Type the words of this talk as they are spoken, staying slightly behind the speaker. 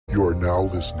You are now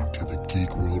listening to the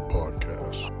Geek World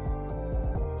Podcast.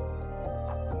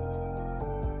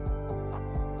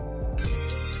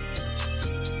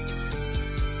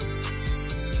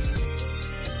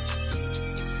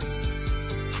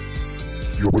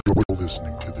 You're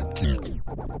listening to the Geek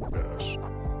Podcast.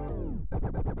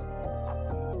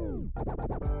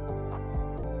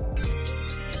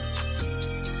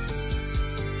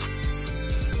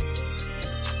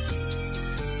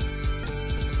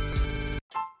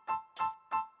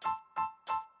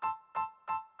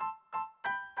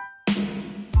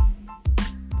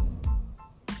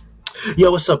 Yo,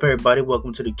 what's up, everybody?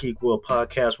 Welcome to the Geek World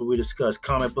Podcast, where we discuss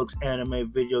comic books,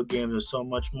 anime, video games, and so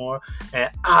much more. And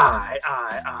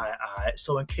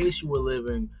So in case you were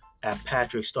living at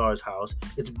Patrick Starr's house,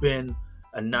 it's been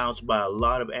announced by a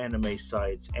lot of anime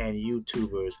sites and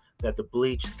YouTubers that the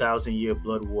Bleach 1,000-Year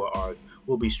Blood War arc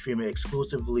will be streaming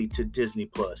exclusively to Disney+.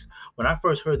 When I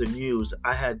first heard the news,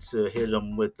 I had to hit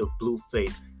them with the blue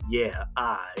face.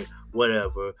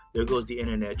 Whatever. There goes the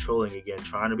internet trolling again,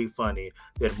 trying to be funny.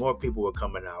 Then more people were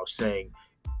coming out saying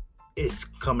it's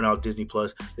coming out Disney+.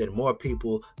 Then more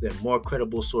people, then more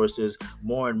credible sources,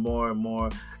 more and more and more.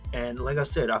 And like I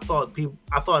said, I thought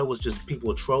it was just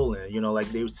people trolling. You know, like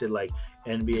they would say like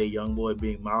NBA YoungBoy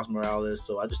being Miles Morales.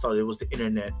 So I just thought it was the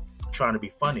internet trying to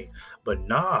be funny. But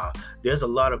nah, there's a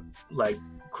lot of like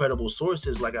credible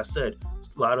sources. Like I said,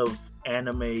 a lot of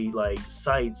anime like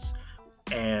sites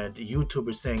and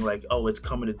YouTubers saying like, oh, it's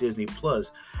coming to Disney+.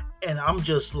 And I'm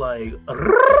just like,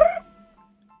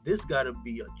 this gotta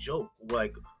be a joke.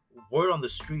 Like, word on the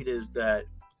street is that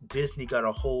Disney got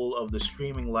a hold of the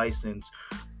streaming license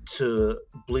to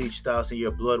Bleach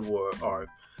 1,000-Year Blood War arc.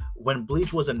 When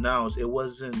Bleach was announced,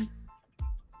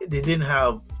 they didn't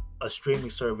have a streaming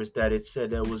service that it said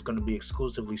that was going to be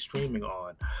exclusively streaming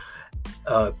on.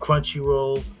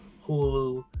 Crunchyroll,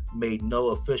 Hulu made no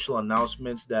official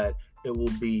announcements that it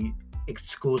will be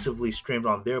exclusively streamed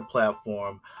on their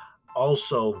platform.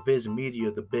 Also, Viz Media,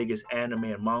 the biggest anime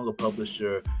and manga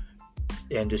publisher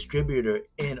and distributor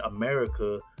in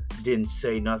America, didn't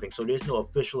say nothing. So there's no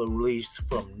official release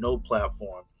from no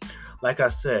platform. Like I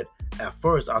said, at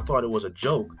first I thought it was a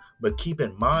joke, but keep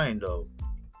in mind though,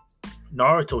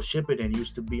 Naruto Shippuden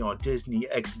used to be on Disney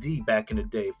XD back in the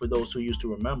day, for those who used to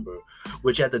remember,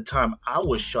 which at the time I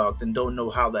was shocked and don't know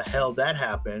how the hell that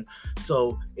happened.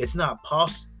 So it's not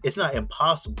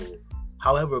impossible.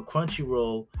 However,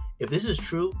 Crunchyroll, if this is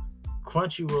true,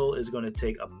 Crunchyroll is going to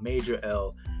take a major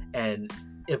L, and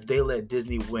if they let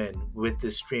Disney win with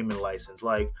this streaming license,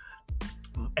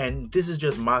 and this is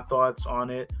just my thoughts on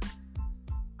it.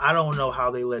 I don't know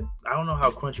how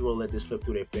Crunchyroll let this slip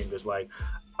through their fingers. Like,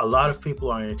 a lot of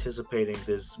people are anticipating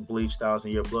this Bleach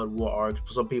 1,000-Year Blood War arc.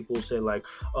 Some people say like,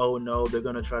 oh no, they're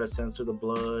going to try to censor the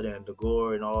blood and the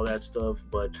gore and all that stuff.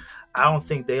 But I don't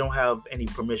think they don't have any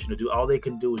permission to do. All they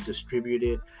can do is distribute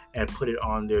it and put it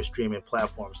on their streaming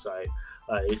platform site.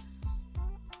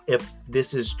 If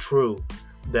this is true,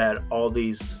 that all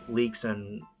these leaks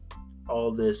and all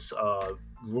this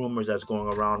rumors that's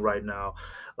going around right now,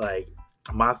 like,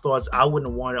 my thoughts, I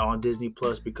wouldn't want it on Disney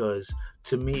Plus, because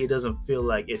to me it doesn't feel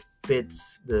like it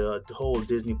fits the whole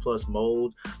Disney Plus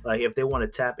mold. Like, if they want to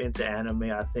tap into anime,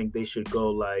 I think they should go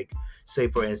like, say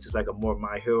for instance, like a more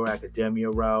My Hero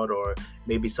Academia route, or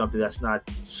maybe something that's not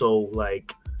so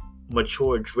like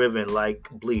mature driven like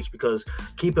Bleach. Because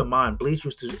keep in mind, Bleach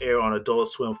used to air on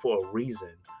Adult Swim for a reason,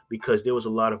 because there was a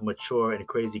lot of mature and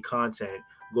crazy content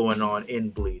going on in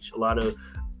Bleach. A lot of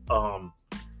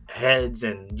heads,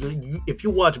 and you if you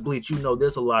watch Bleach, you know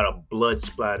there's a lot of blood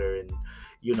splatter, and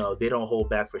you know they don't hold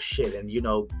back for shit. And you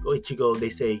know, Ichigo, they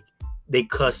say they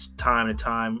cuss time and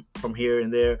time from here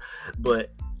and there.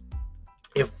 But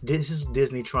if this is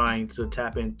Disney trying to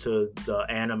tap into the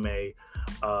anime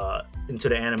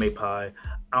pie,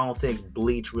 I don't think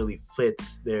Bleach really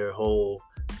fits their whole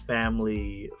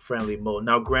family friendly mode.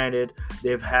 Now granted,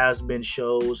 there has been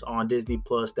shows on Disney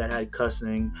Plus that had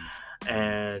cussing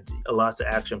and a lot of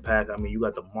action packed. I mean, you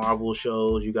got the Marvel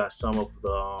shows, you got some of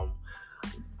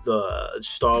the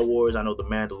Star Wars, I know the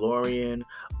Mandalorian,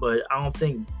 but I don't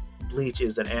think Bleach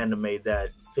is an anime that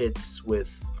fits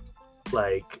with,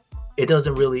 like, it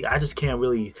doesn't really, I just can't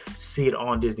really see it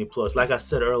on Disney Plus. Like I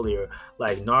said earlier,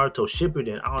 like Naruto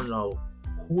Shippuden, I don't know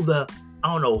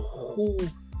who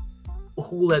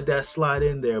let that slide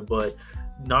in there, but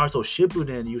Naruto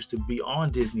Shippuden used to be on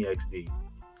Disney XD.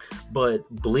 But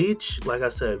Bleach, like I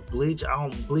said, Bleach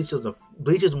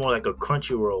is more like a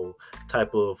Crunchyroll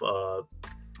type of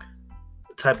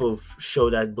show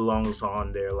that belongs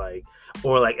on there, like,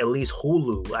 or like at least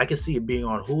Hulu. I can see it being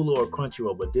on Hulu or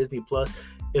Crunchyroll, but Disney Plus,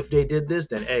 if they did this,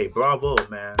 then hey, bravo,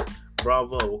 man.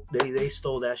 Bravo. They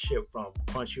stole that shit from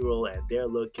Crunchyroll, and they're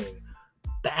looking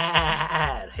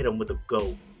bad. Hit him with a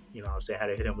goat. You know what I'm saying? Had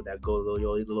to hit him with that goat,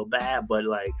 little bad. But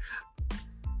like,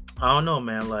 I don't know,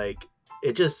 man. Like,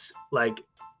 it just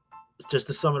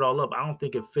to sum it all up, I don't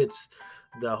think it fits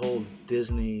the whole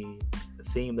Disney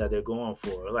theme that they're going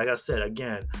for. Like I said,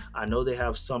 again, I know they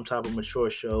have some type of mature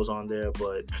shows on there,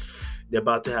 but they're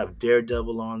about to have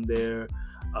Daredevil on there.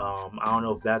 I don't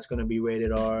know if that's going to be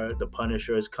rated R. The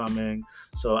Punisher is coming.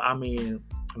 So, I mean,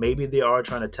 maybe they are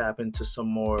trying to tap into some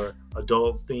more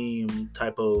adult theme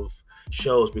type of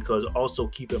shows, because also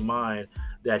keep in mind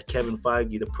that Kevin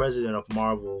Feige, the president of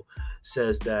Marvel,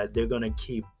 says that they're going to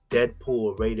keep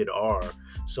Deadpool rated R.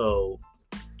 So,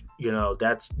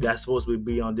 that's supposed to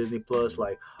be on Disney Plus.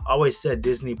 Like, I always said,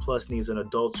 Disney Plus needs an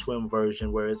Adult Swim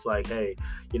version where it's like, hey,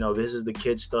 this is the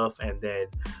kid stuff, and then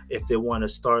if they want to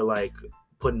start like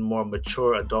putting more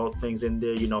mature adult things in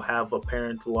there, have a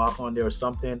parent lock on there or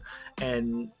something,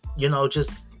 and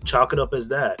just chalk it up as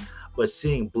that. But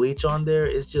seeing Bleach on there,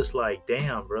 it's just like,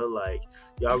 damn, bro, like,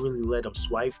 y'all really let them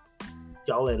swipe.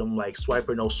 Y'all let them like swipe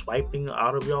or no swiping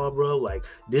out of y'all, bro. Like,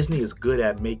 Disney is good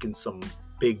at making some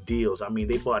big deals. I mean,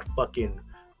 they bought fucking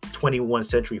 21st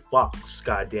Century Fox,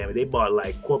 goddamn it. They bought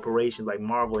like corporations like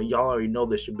Marvel, and y'all already know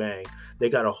the shebang. They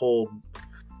got a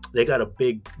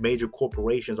big major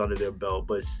corporations under their belt.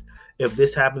 But if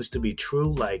this happens to be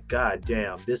true, like,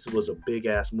 goddamn, this was a big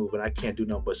ass move, and I can't do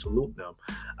nothing but salute them.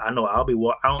 I know I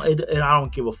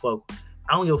don't give a fuck.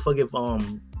 I don't give a fuck if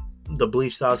the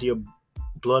Bleach 1,000-year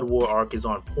Blood War arc is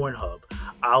on Pornhub.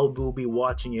 I will be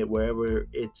watching it wherever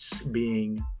it's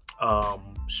being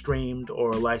streamed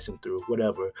or licensed through,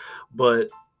 whatever.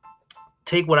 But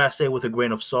take what I say with a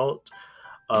grain of salt.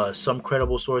 Some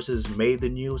credible sources made the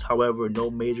news. However,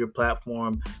 no major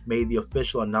platform made the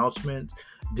official announcement.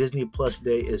 Disney Plus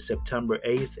Day is September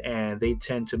 8th, and they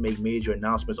tend to make major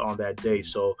announcements on that day.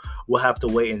 So we'll have to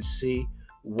wait and see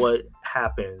what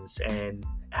happens and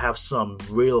have some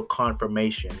real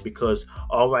confirmation, because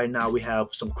all right now we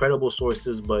have some credible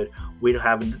sources, but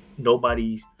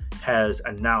nobody has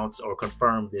announced or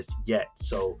confirmed this yet.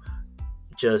 So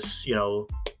just,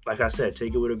 like I said,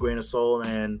 take it with a grain of salt,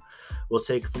 and we'll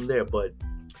take it from there. But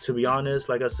to be honest,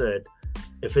 like I said,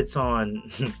 if it's on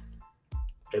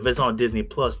Disney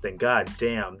Plus, then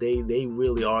goddamn, they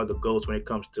really are the GOATs when it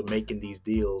comes to making these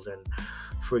deals and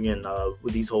friggin'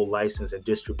 with these whole license and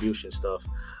distribution stuff.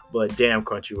 But damn,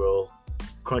 Crunchyroll,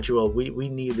 we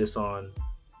need this on.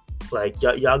 Like,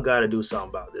 y'all gotta do something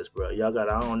about this, bro. I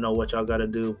don't know what y'all gotta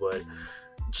do, but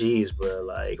geez, bro.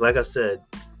 Like I said,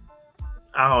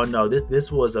 I don't know. This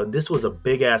was a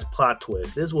big ass plot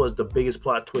twist. This was the biggest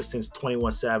plot twist since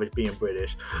 21 Savage being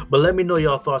British. But let me know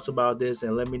y'all thoughts about this,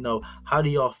 and let me know, how do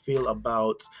y'all feel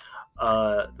about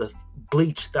the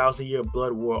Bleach 1,000-year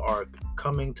Blood War arc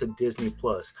coming to Disney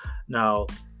Plus. Now,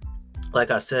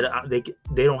 like I said, they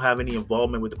don't have any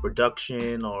involvement with the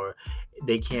production, or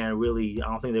they can't really, I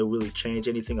don't think they really change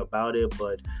anything about it.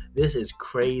 But this is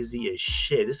crazy as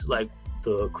shit. This is like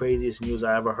the craziest news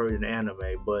I ever heard in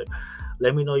anime. But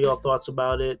let me know your thoughts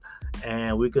about it,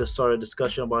 and we could start a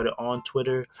discussion about it on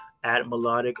Twitter at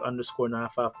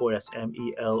melodic_954. That's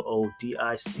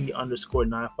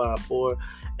MELODIC_954.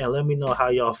 And let me know how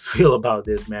y'all feel about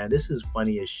this, man. This is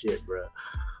funny as shit, bro.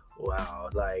 Wow.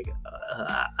 Like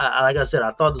I said,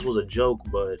 I thought this was a joke,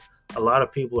 but a lot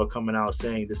of people are coming out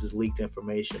saying this is leaked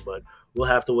information. But we'll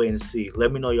have to wait and see.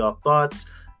 Let me know your thoughts.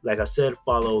 Like I said,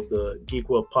 follow the Geek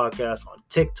World Podcast on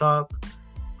TikTok,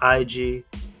 IG,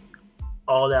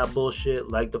 all that bullshit.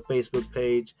 Like the Facebook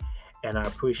page. And I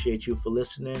appreciate you for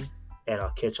listening. And I'll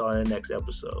catch y'all in the next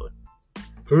episode.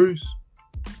 Peace.